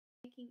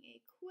making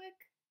a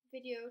quick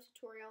video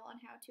tutorial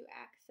on how to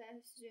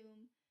access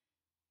Zoom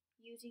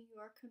using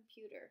your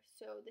computer.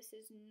 So this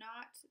is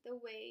not the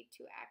way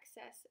to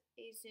access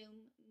a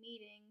Zoom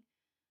meeting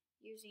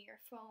using your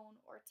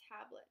phone or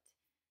tablet.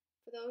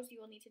 For those,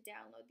 you will need to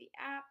download the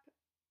app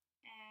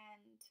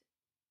and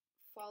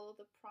follow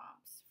the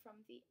prompts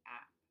from the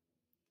app.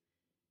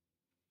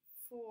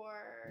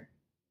 For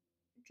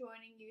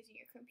joining using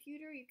your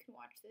computer, you can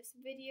watch this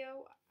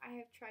video.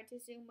 I have tried to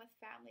Zoom with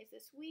families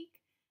this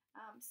week.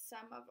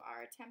 Some of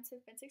our attempts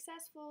have been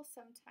successful,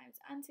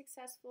 sometimes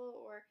unsuccessful,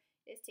 or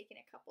it has taken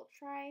a couple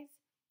tries.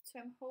 So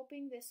I'm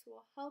hoping this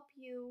will help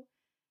you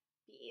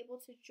be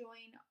able to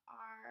join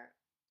our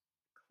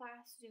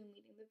class Zoom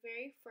meeting, the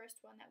very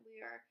first one that we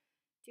are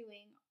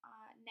doing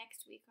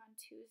next week on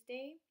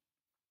Tuesday.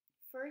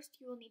 First,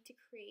 you will need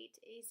to create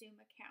a Zoom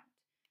account.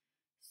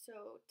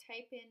 So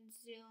type in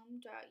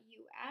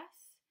zoom.us,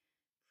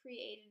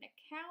 create an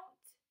account,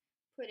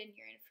 put in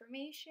your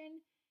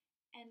information,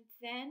 and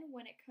then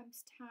when it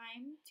comes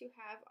time to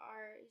have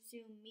our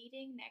Zoom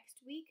meeting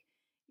next week,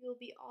 you'll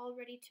be all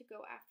ready to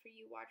go after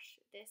you watch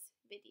this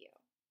video.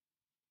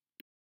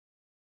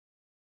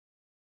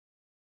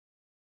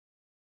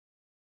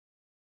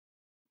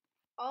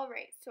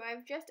 Alright, so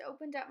I've just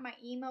opened up my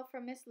email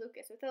from Miss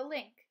Lucas with a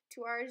link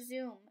to our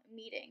Zoom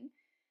meeting.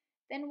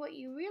 Then what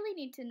you really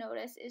need to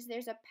notice is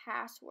there's a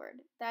password.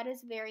 That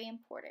is very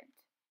important.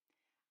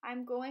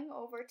 I'm going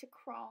over to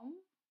Chrome,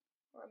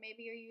 or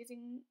maybe you're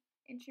using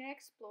Internet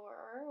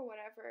Explorer or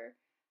whatever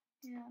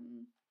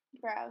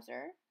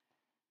browser.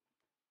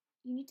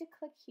 You need to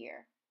click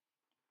here.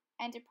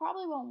 And it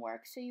probably won't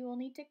work, so you will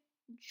need to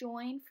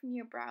join from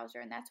your browser,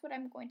 and that's what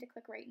I'm going to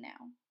click right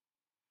now.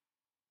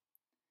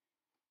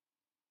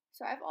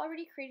 So I've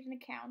already created an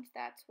account,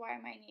 that's why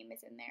my name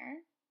is in there.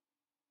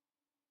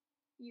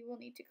 You will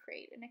need to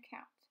create an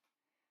account.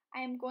 I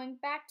am going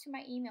back to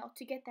my email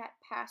to get that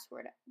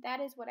password. That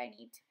is what I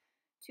need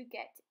to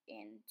get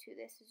into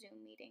this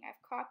Zoom meeting.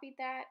 I've copied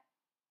that.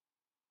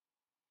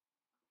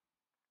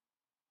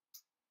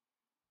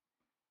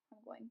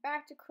 I'm going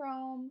back to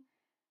Chrome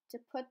to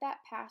put that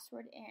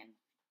password in,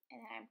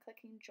 and then I'm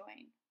clicking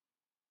join.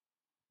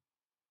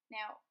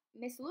 Now,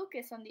 Miss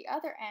Lucas on the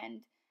other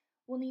end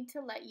will need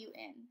to let you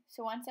in.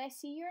 So once I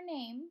see your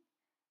name,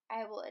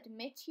 I will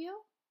admit you,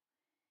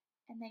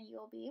 and then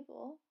you'll be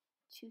able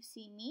to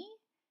see me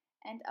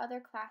and other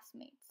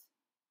classmates.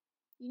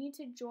 You need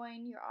to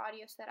join your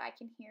audio so that I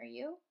can hear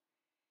you,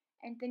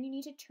 and then you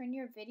need to turn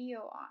your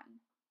video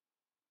on.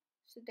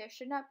 So there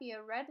should not be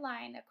a red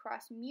line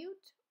across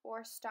mute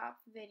or stop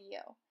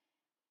video.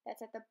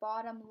 That's at the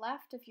bottom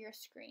left of your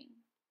screen.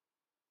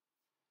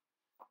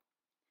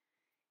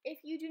 If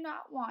you do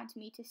not want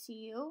me to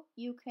see you,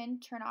 you can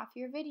turn off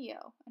your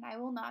video and I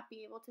will not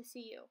be able to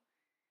see you.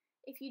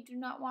 If you do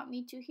not want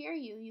me to hear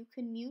you, you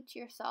can mute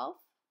yourself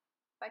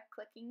by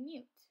clicking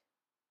mute.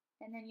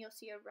 And then you'll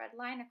see a red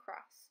line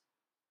across.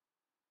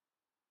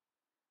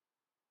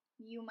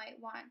 You might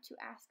want to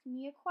ask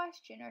me a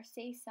question or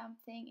say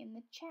something in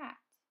the chat.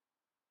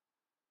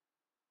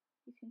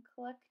 You can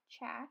click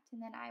chat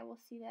and then I will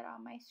see that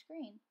on my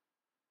screen.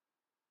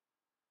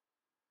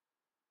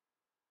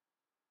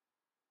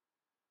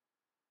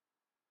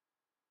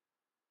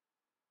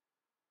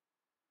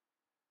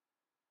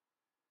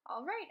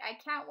 All right, I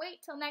can't wait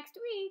till next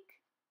week.